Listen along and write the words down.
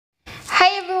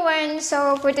Hi everyone!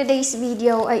 So, for today's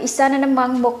video ay isa na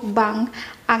namang mukbang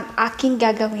ang aking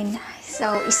gagawin.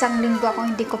 So, isang linggo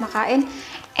akong hindi kumakain.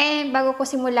 And bago ko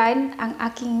simulan ang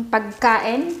aking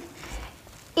pagkain,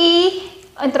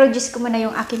 i-introduce ko muna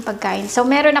yung aking pagkain. So,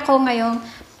 meron ako ngayong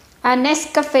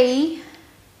Nescafe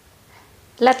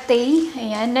latte.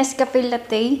 Ayan, Nescafe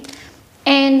latte.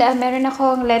 And meron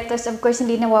akong lettuce. Of course,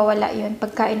 hindi nawawala yun.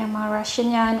 Pagkain ng mga Russian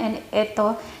yan. And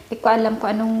ito, hindi ko alam kung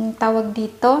anong tawag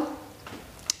dito.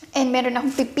 And meron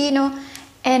akong pipino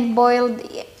and boiled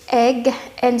egg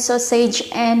and sausage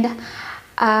and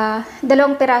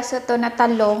dalawang piraso to na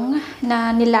talong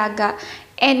na nilaga.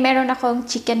 And meron akong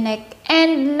chicken neck.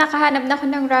 And nakahanap na ako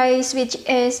ng rice which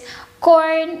is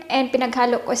corn and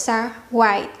pinaghalo ko sa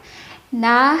white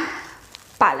na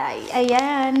palay.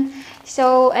 Ayan.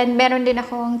 So, and meron din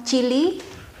akong chili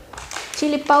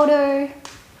powder,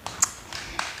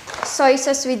 soy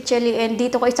sauce with chili, and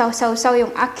dito ko isaw-saw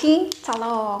yung aking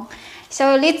talong.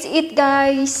 So, let's eat,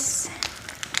 guys!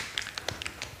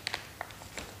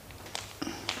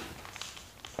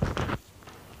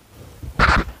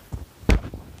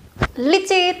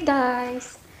 Let's eat,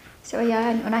 guys! So,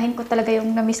 ayan. Unahin ko talaga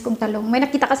yung na-miss kong talong. May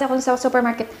nakita kasi ako sa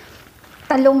supermarket.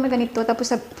 Talong na ganito. Tapos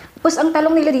ang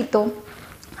talong nila dito,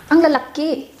 ang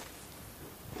lalaki.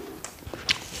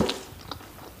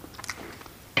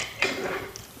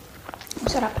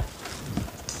 Sarap.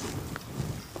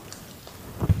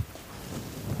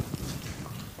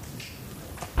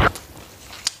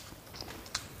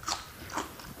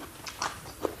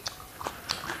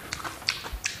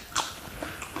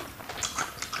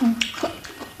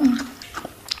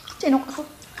 Sinok ako.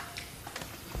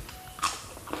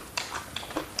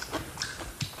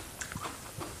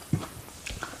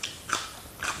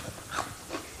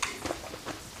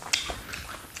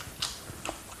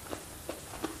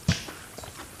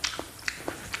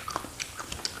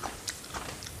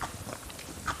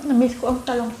 Na-miss ko ang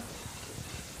talong.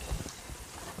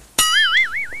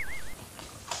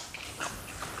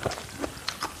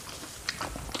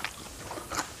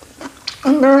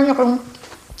 Ang meron akong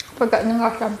pagkain ng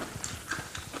asam.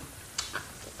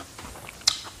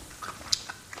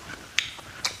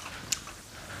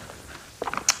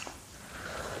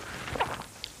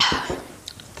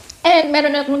 And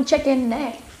meron akong chicken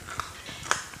neck.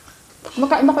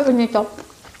 Makain ba kayo nito?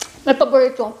 May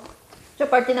paborito sa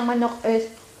parte ng manok is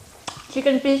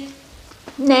chicken piece,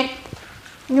 neck,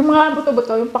 yung mga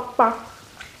buto-buto, yung pakpak.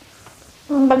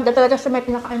 Yung banda talaga sa may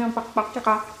pinakain ng pakpak,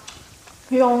 tsaka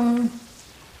yung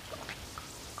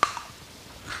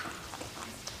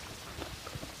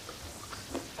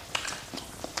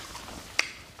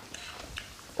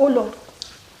ulo.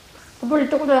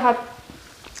 Paborito ko lahat.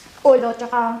 Ulo,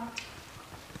 tsaka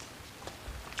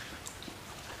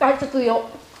kahit sa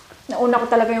tuyo, nauna ko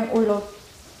talaga yung ulo.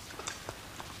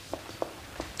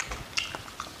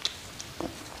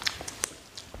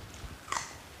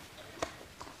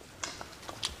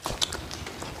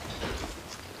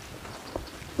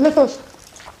 Lettuce.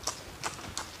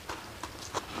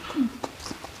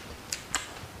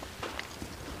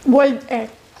 Boiled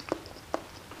egg.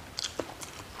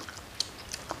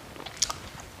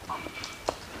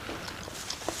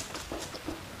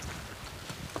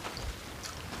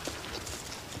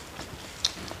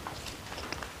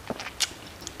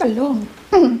 Talong.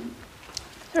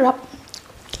 Sarap.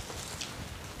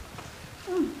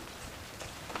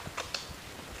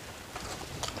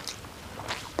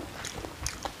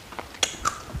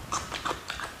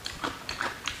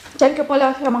 Thank you pala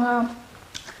sa mga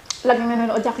laging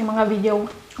nanonood sa aking mga video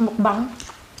mukbang.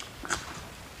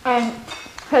 And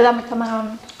salamat sa mga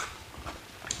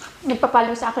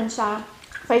nagpa-follow sa akin sa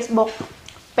Facebook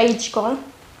page ko.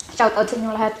 Shoutout sa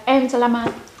inyo lahat. And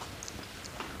salamat.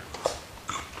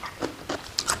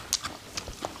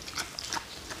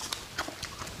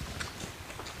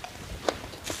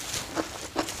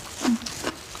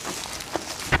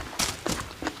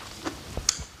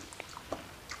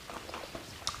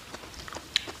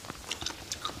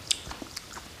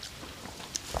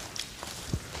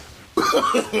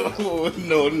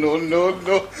 No.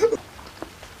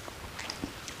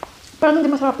 Parang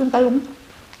hindi masarap yung talong.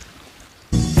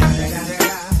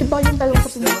 Iba yung talong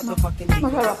sa Pinas na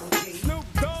masarap.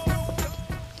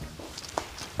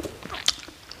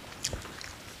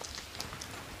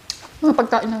 Mga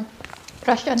pagkain ng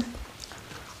Russian.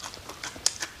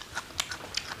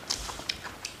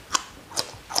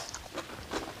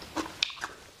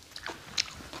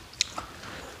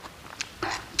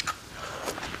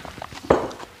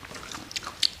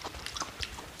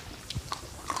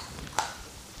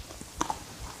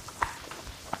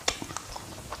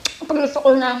 Pag gusto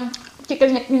ko ng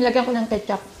chicken neck, nilagyan ko ng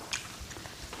ketchup.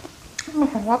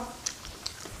 Masarap.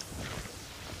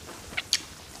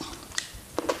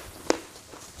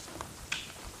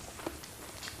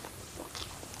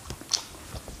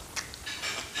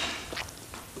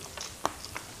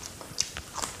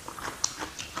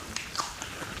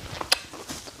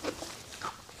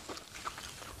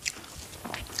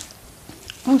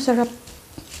 Ang sarap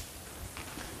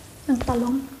ng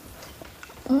talong.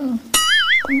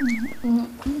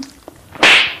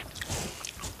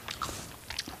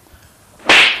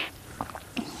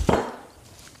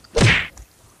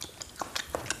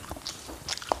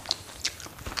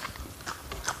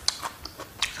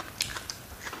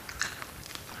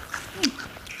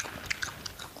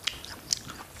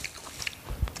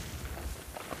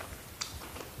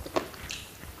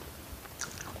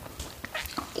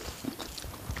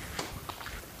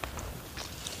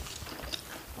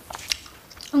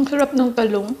 Ang sarap ng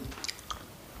talong.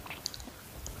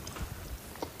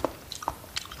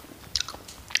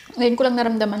 Ngayon ko lang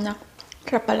naramdaman na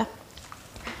sarap pala.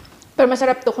 Pero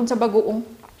masarap to kung sa bagoong.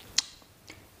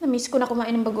 Na-miss ko na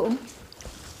kumain ng bagoong.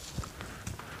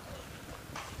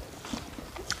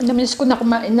 Na-miss ko na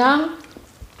kumain ng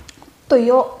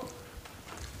tuyo.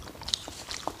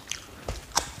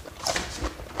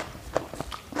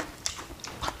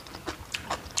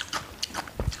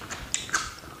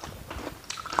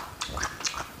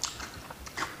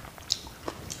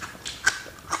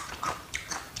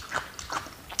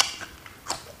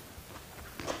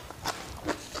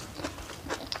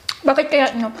 Bakit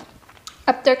kaya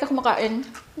after ka kumakain,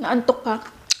 naantok ka?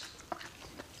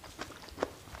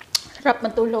 Sarap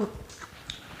matulog.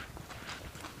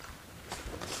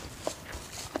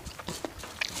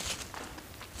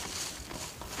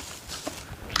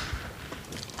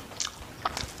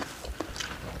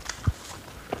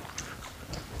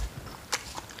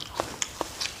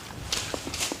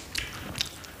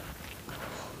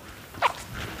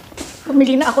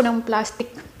 Pumili na ako ng plastic.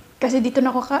 Kasi dito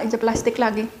na ako kain sa plastic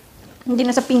lagi. Hindi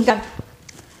na sa pinggan.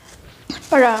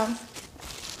 Para,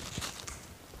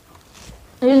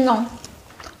 ayun lang.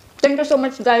 Thank you so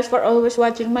much guys for always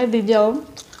watching my video.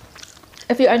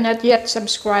 If you are not yet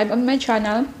subscribed on my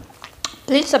channel,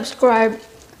 please subscribe.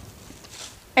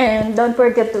 And don't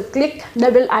forget to click the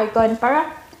bell icon para,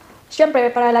 syempre,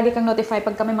 para lagi kang notify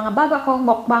pag may mga bago akong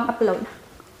mukbang upload.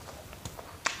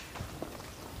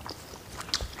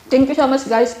 Thank you so much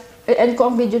guys. I-end ko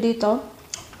ang video dito.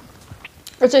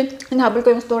 Kasi hinahabol ko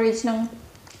yung storage ng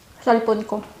cellphone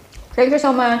ko. Thank you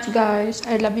so much guys.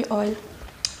 I love you all.